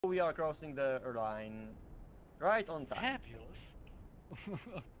we are crossing the line right on time. Fabulous.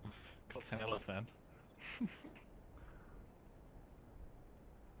 Cost an elephant.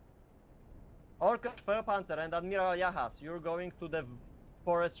 Orca Panther and Admiral Yahas, you're going to the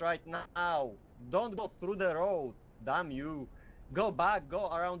forest right now. Don't go through the road. Damn you. Go back,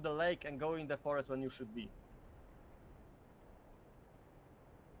 go around the lake and go in the forest when you should be.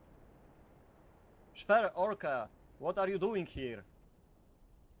 Schwer, Orca, what are you doing here?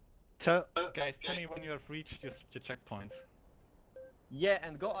 So, guys, tell me when you have reached your checkpoints. Yeah,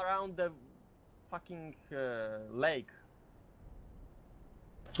 and go around the fucking lake.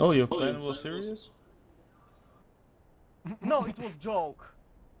 Oh, your plan was serious? No, it was joke.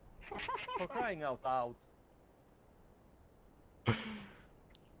 For crying out loud.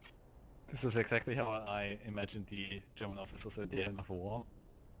 This is exactly how I imagined the German officers at the end of a war.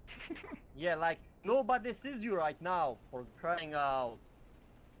 Yeah, like, nobody sees you right now, for crying out.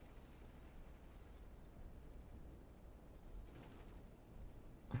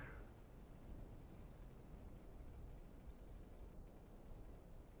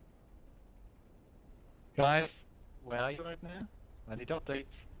 Guys, where are you right now? I need updates.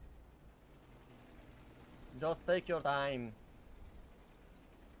 Just take your time.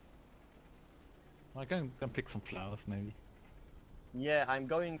 I can pick some flowers, maybe. Yeah, I'm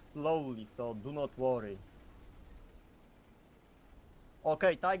going slowly, so do not worry.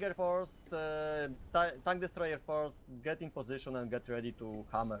 Okay, Tiger Force, Tank Destroyer Force, get in position and get ready to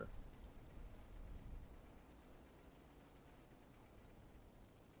hammer.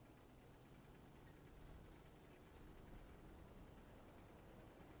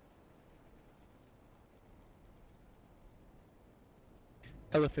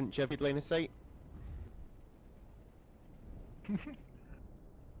 Elephant, do you have line of sight?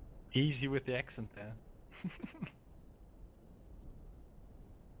 Easy with the accent there.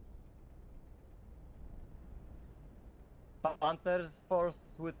 Panthers Force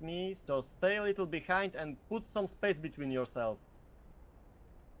with me, so stay a little behind and put some space between yourselves.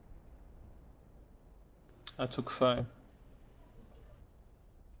 I took 5.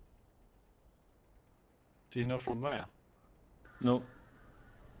 Do you know from where? No.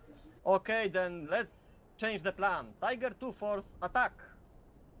 Okay, then let's change the plan. Tiger 2 Force, attack!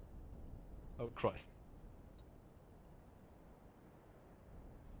 Oh Christ.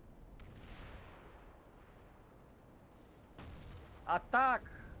 Attack!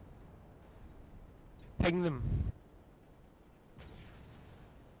 Ping them.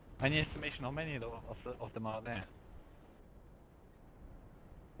 Any estimation how many of them are there?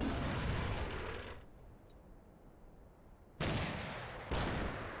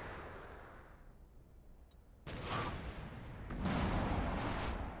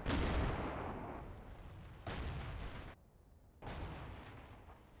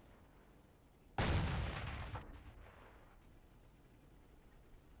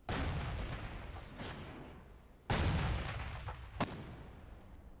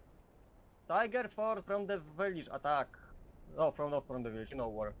 Tiger Force from the village, attack! Oh, not from the village, you know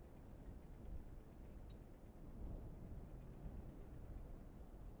where.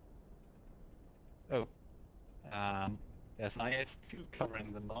 Oh. There's IS-2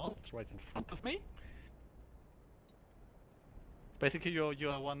 covering the north, right in front of me. Basically,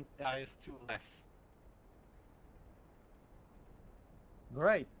 you're one IS-2 less.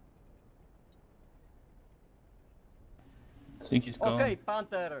 Great. I think he's gone. Okay,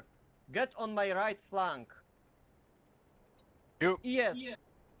 Panther, get on my right flank. You. Yes.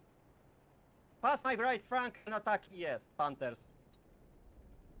 Pass my right flank and attack ES, Panthers.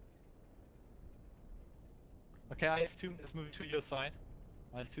 Okay, IS-2 is moving to your side.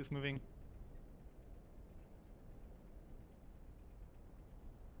 IS-2 is moving.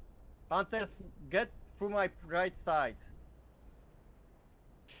 Panthers, get through my right side.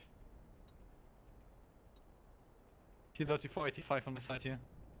 T-34, 85 on my side here.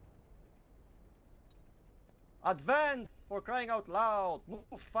 Advance, for crying out loud. Move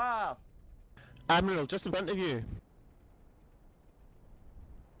fast. Admiral, just in front of you.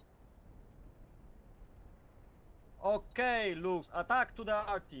 Okay, Lux, attack to the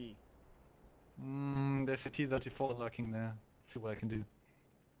RT. There's a T-34 lurking there. See what I can do.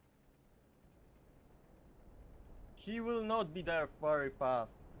 He will not be there very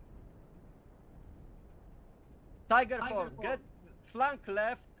fast. Tiger Force, get flank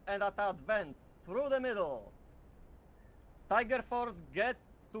left and advance through the middle. Tiger Force, get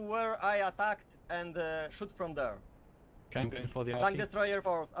to where I attacked and shoot from there. Okay, I'm going for the Tank RT. Destroyer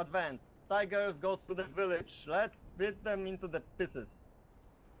Force, advance. Tigers go through the village. Let's beat them into the pieces.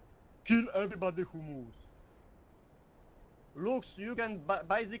 Kill everybody who moves. Lux, you can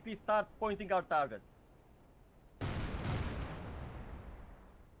basically start pointing our target.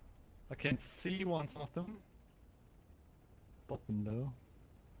 I can see one of them. Bottom though.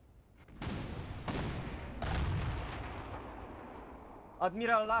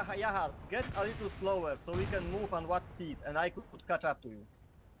 Admiral Yahas, get a little slower so we can move on what piece and I could catch up to you.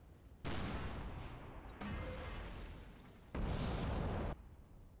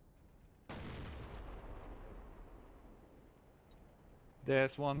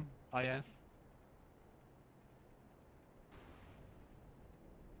 There's one, IS.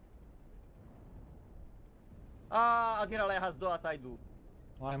 Admiral Yahas, do as I do.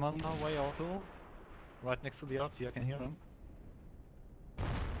 I'm on my way also. Right next to the RT, I can hear him.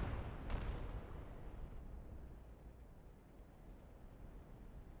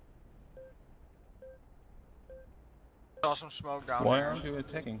 Saw some smoke down Why there. aren't you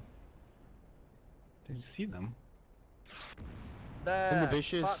attacking? Did you see them? There. In the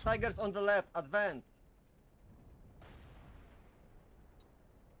bushes. Tigers on the left, advance.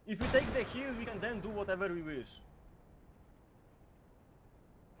 If we take the hill, we can then do whatever we wish.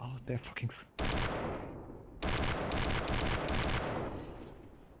 Oh, they're fucking...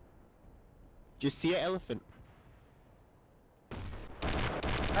 Do you see an elephant?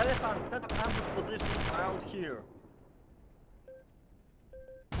 Elephant, set up ambush position around here.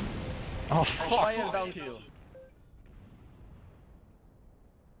 Oh, And fuck! fire downhill.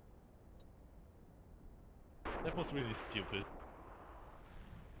 That was really stupid.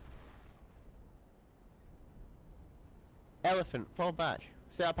 Elephant, fall back.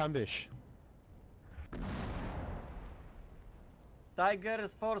 Set up ambush.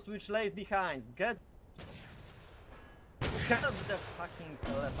 Tiger's force which lays behind. Get help the fucking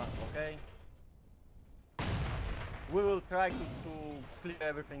elephant, okay? We will try to clear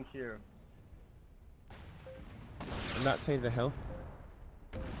everything here. On that side of the hill.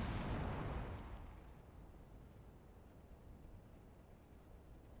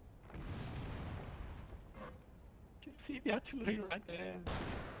 You can see the artillery right there.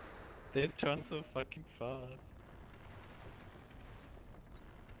 They turn so fucking fast.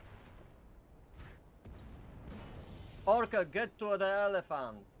 Orca, get to the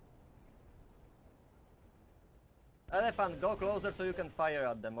elephant. Elephant, go closer so you can fire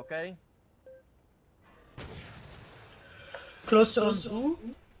at them, okay? Closer on who?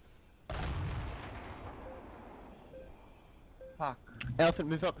 Fuck. Elephant,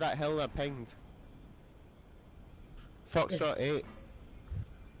 move up that hill that pinged. Foxtrot 8.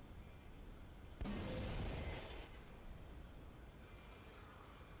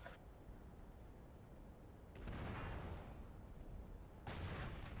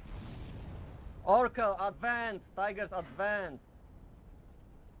 Orca, advance! Tigers, advance!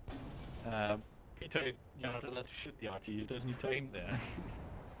 Peter, you're not allowed to shoot the RT, you don't need to aim there.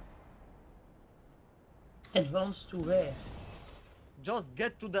 Advance to where? Just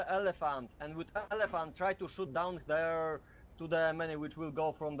get to the elephant, and with elephant try to shoot down there to the enemy which will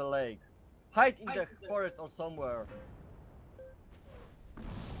go from the lake. Hide in the forest or somewhere.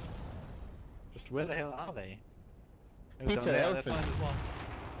 Just where the hell are they? Oh, Peter, down there, elephant. that's one as well.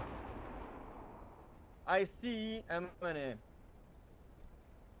 I see enemy.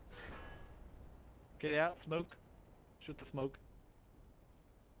 Get out, smoke. Shoot the smoke.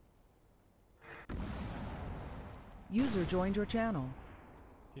 User joined your channel.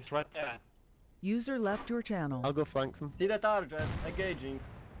 He's right there. User left your channel. I'll go flank them. See the target, engaging.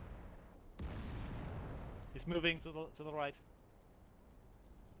 He's moving to the right.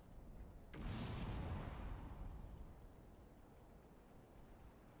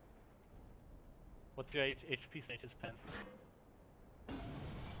 What's your HP status, Pence?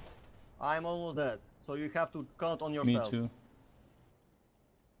 I'm almost dead, so you have to count on Me yourself. too.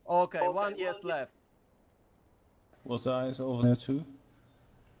 Okay, one ES left. Was the eyes over there too?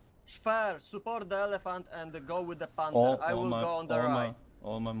 Sphere, support the elephant and go with the panther. I will go on the right.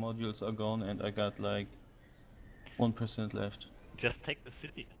 All my modules are gone and I got like 1% left. Just take the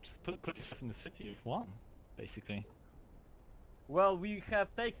city. Just put yourself in the city. You've won, basically. Well, we have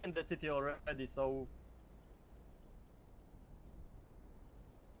taken the city already, so...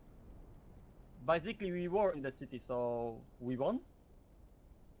 Basically, we were in the city, so we won?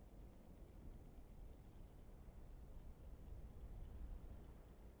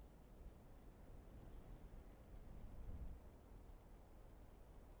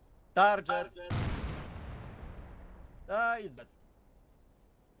 Target! He's dead.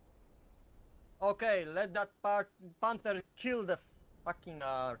 Okay, let that panther kill the fucking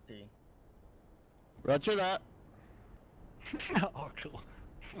RT. Roger that. Oracle.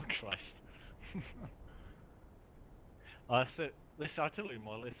 Oh Christ. So this artillery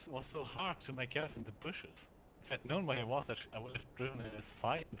model was so hard to make out in the bushes. If I'd known where he was, I would have driven in his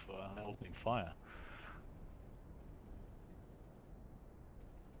side before opening fire.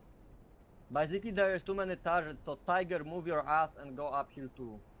 Basically, there is too many targets, so Tiger, move your ass and go uphill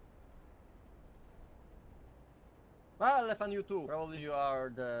too. Well, Elephant, you too. Probably you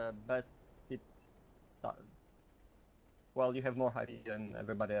are the best hit. Well, you have more high speed than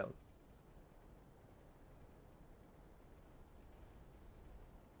everybody else.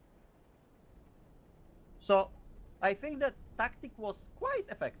 So, I think that tactic was quite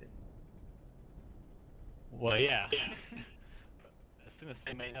effective. Well, yeah. As soon as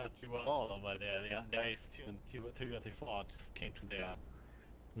they made out you were all over there, the IS-2 and Tu-34 just came to their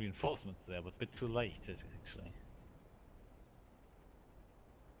reinforcements there, but a bit too late, actually.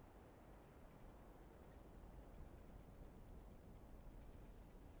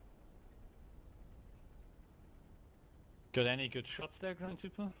 Got any good shots there, Grand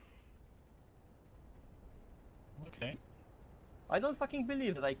Trooper? Okay. I don't fucking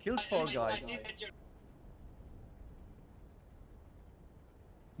believe that I killed 4 guys.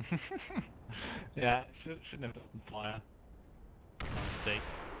 Yeah, shouldn't have opened fire. Mistake.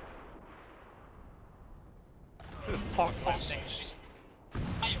 Should have parked my thing.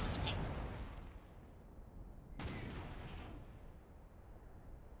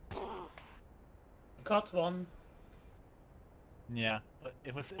 Got one. Yeah, but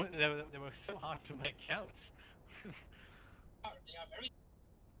they were so hard to make out.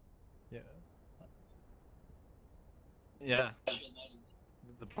 Yeah. Yeah.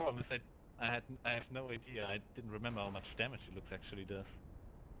 The problem is that I have no idea. I didn't remember how much damage it looks actually does.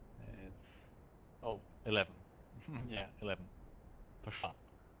 It's 11. Yeah, 11 per shot.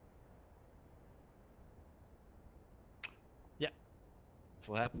 Yeah, that's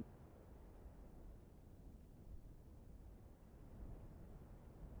what happened.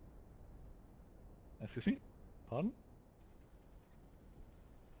 Excuse me? Pardon?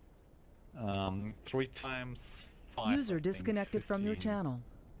 3 times 5. User disconnected from your 15. channel.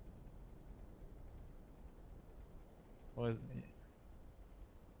 Was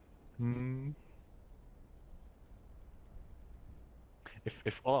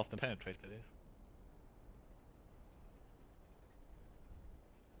if all of them penetrate, that is.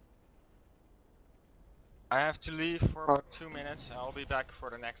 I have to leave for about 2 minutes. I'll be back for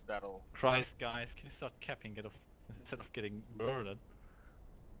the next battle. Christ, guys, can you start capping it off instead of getting murdered?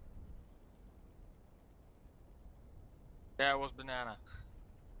 Yeah, it was banana.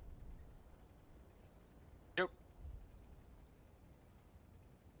 Yep.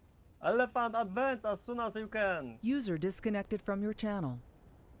 Elephant, advance as soon as you can. User disconnected from your channel.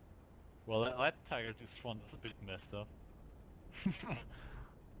 Well, that Tiger just front is a bit messed up.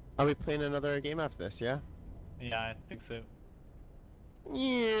 Are we playing another game after this, yeah? Yeah, I think so.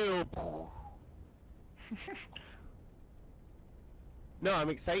 No, I'm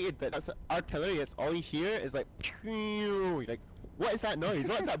excited, but that's artillery. It's all you hear is like, like, what is that noise?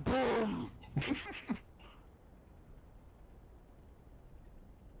 What's that boom?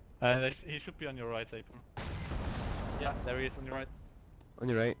 He should be on your right, April. Yeah, there he is on your right. On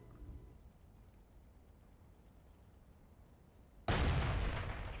your right.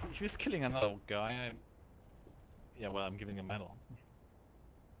 He was killing another guy. Yeah, well, I'm giving him a medal.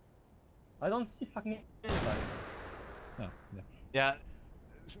 I don't see fucking anybody. No, yeah. Yeah,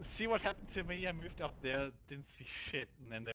 see what happened to me? I moved up there, didn't see shit, and then